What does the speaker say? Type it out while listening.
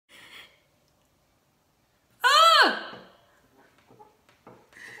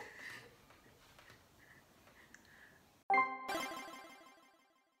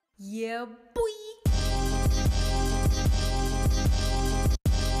Yeah, boy.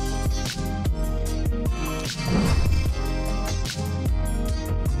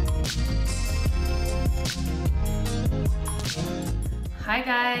 Hi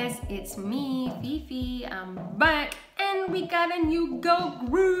guys, it's me, Fifi. I'm back and we got a new girl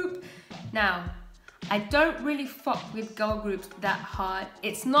group. Now, I don't really fuck with girl groups that hard.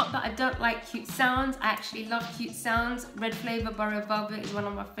 It's not that I don't like cute sounds. I actually love cute sounds. Red Flavor by Velvet is one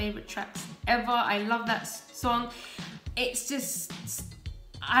of my favorite tracks ever. I love that song. It's just,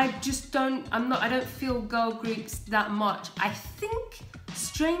 I don't feel girl groups that much. I think,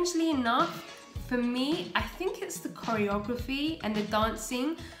 strangely enough, for me, I think it's the choreography and the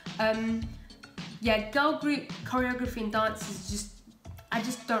dancing. Yeah, girl group choreography and dance is just, I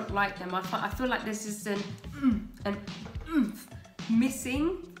just don't like them. I feel like there's just an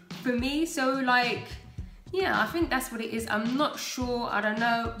missing for me. So like, yeah, I think that's what it is. I'm not sure, I don't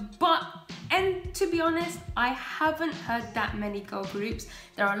know. And to be honest, I haven't heard that many girl groups.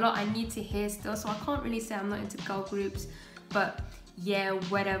 There are a lot I need to hear still, so I can't really say I'm not into girl groups. But yeah,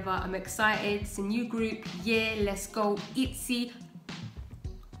 whatever, I'm excited. It's a new group. Yeah, let's go. Itzy,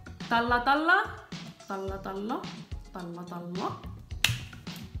 Dalla Dalla, Dalla Dalla, Dalla Dalla.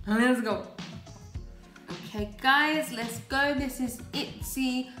 Let's go. Okay guys, let's go. This is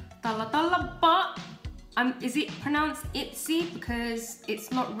Itzy, Dalla Dalla, but is it pronounced Itzy? Because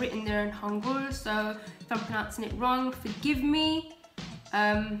it's not written there in Hangul, so if I'm pronouncing it wrong, forgive me.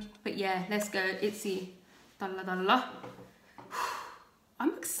 But yeah, let's go. Itzy, Dalla Dalla.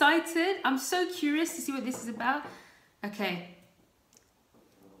 I'm excited. I'm so curious to see what this is about. Okay,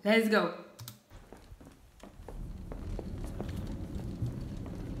 let's go.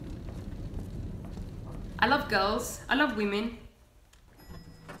 I love girls. I love women.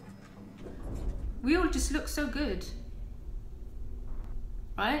 We all just look so good,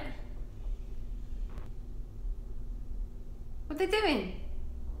 right? What are they doing?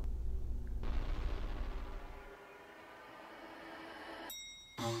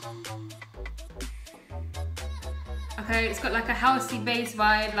 Okay, it's got like a housey bass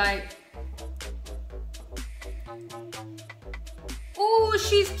vibe, like. Oh,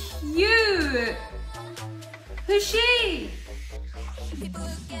 she's cute. Who's she?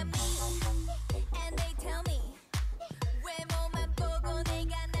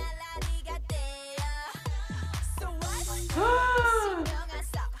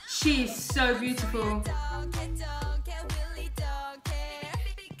 She's so beautiful.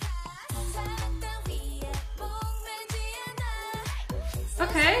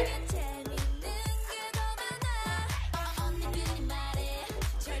 Okay.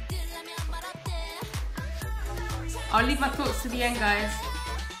 I'll leave my thoughts to the end, guys.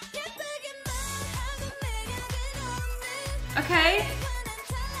 Okay.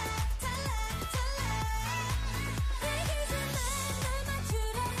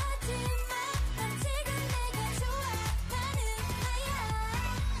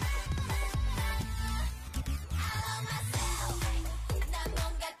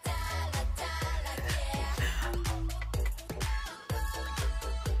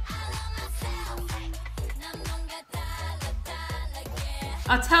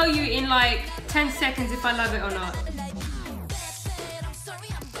 I'll tell you in like 10 seconds if I love it or not.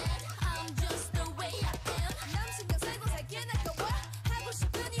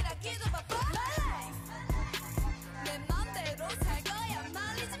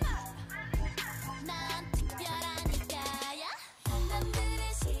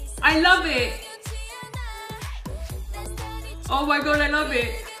 I love it. Oh my god, I love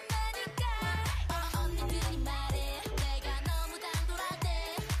it.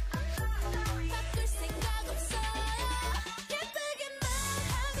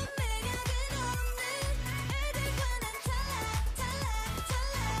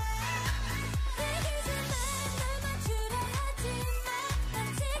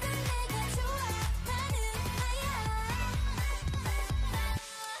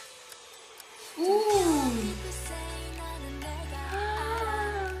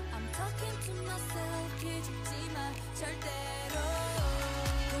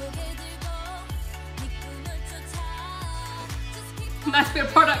 Nice bit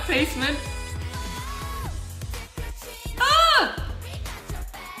of product placement. Ah!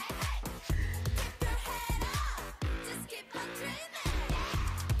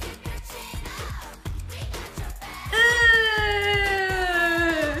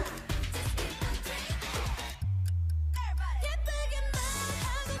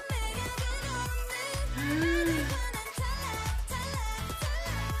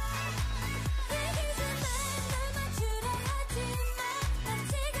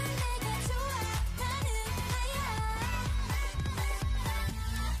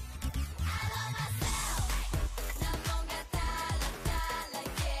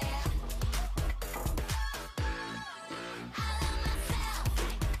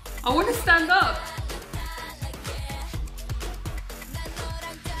 I want to stand up.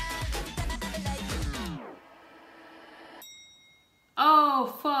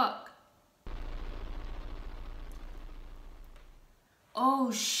 Oh, fuck.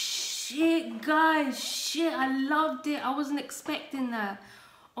 Oh, shit, guys. Shit, I loved it. I wasn't expecting that.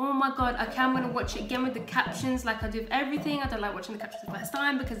 Oh my god. Okay, I'm going to watch it again with the captions like I do with everything. I don't like watching the captions the first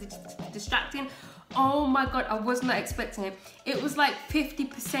time because it's distracting. Oh my god, I was not expecting it. It was like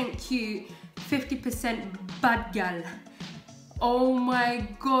 50% cute, 50% bad gal. Oh my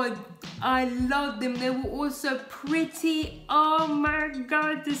god, I love them. They were all so pretty. Oh my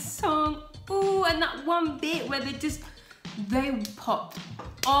god, the song. Ooh, and that one bit where they popped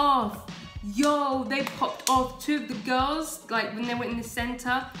off. Yo, they popped off. Two of the girls, like when they went in the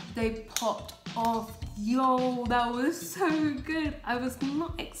center, they popped off. Yo, that was so good. I was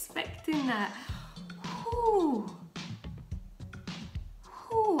not expecting that. Ooh.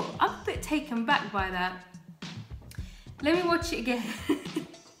 Ooh, I'm a bit taken back by that. Let me watch it again.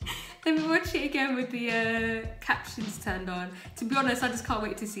 Let me watch it again with the captions turned on. To be honest, I just can't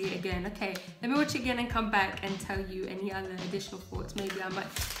wait to see it again. Okay, let me watch it again and come back and tell you any other additional thoughts. Maybe I might.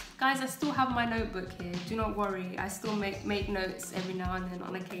 Guys, I still have my notebook here. Do not worry. I still make notes every now and then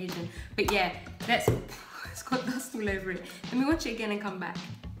on occasion. But yeah, it's got dust all over it. Let me watch it again and come back.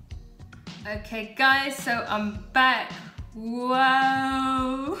 Okay, guys, so I'm back.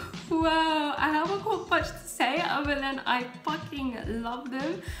 Wow, wow. I haven't got much to say other than I fucking love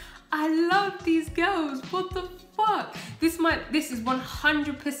them. I love these girls. What the fuck? This is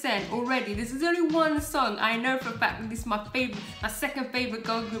 100% already. This is only one song. I know for a fact that this is my second favorite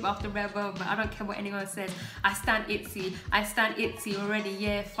girl group after Red Velvet. I don't care what anyone says. I stand Itzy. I stand Itzy already.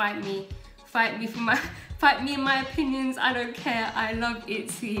 Yeah, fight me in my opinions. I don't care. I love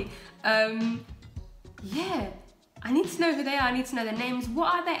Itzy. Yeah. I need to know who they are. I need to know their names.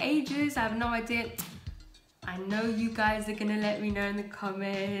 What are their ages? I have no idea. I know you guys are gonna let me know in the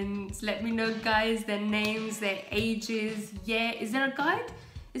comments. Let me know, guys, their names, their ages. Yeah, is there a guide?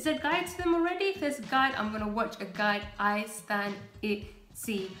 Is there a guide to them already? If there's a guide, I'm gonna watch a guide. I stand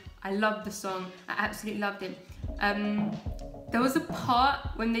Itzy. I love the song. I absolutely loved it. There was a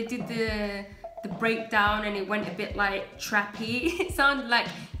part when they did the breakdown and it went a bit like trappy. It sounded like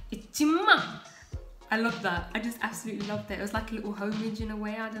Itchima. I love that. I just absolutely loved it. It was like a little homage in a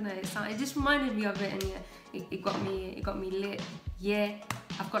way. I don't know. It just reminded me of it, and yeah, it got me lit. Yeah,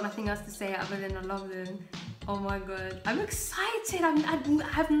 I've got nothing else to say other than I love them. Oh my god, I'm excited. I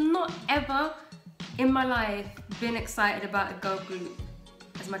have not ever in my life been excited about a girl group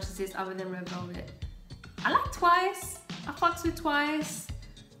as much as this, other than Red Velvet. I like Twice. I fucked with Twice,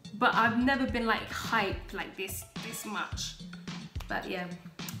 but I've never been like hyped like this much. But yeah.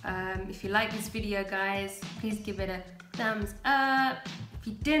 If you like this video, guys, please give it a thumbs up. If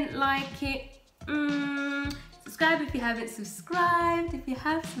you didn't like it, subscribe if you haven't subscribed. If you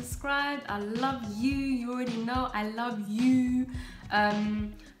have subscribed, I love you. You already know I love you.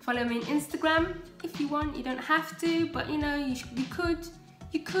 Follow me on Instagram if you want. You don't have to, but you know, you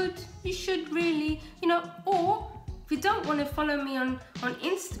should really, you know. Or if you don't want to follow me on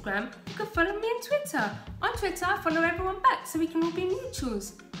Instagram, you can follow me on Twitter. On Twitter, I follow everyone back so we can all be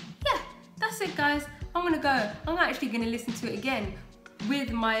mutuals. Yeah, that's it, guys. I'm gonna go. I'm actually gonna listen to it again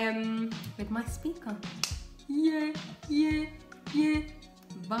with my speaker. Yeah.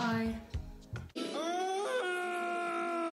 Bye.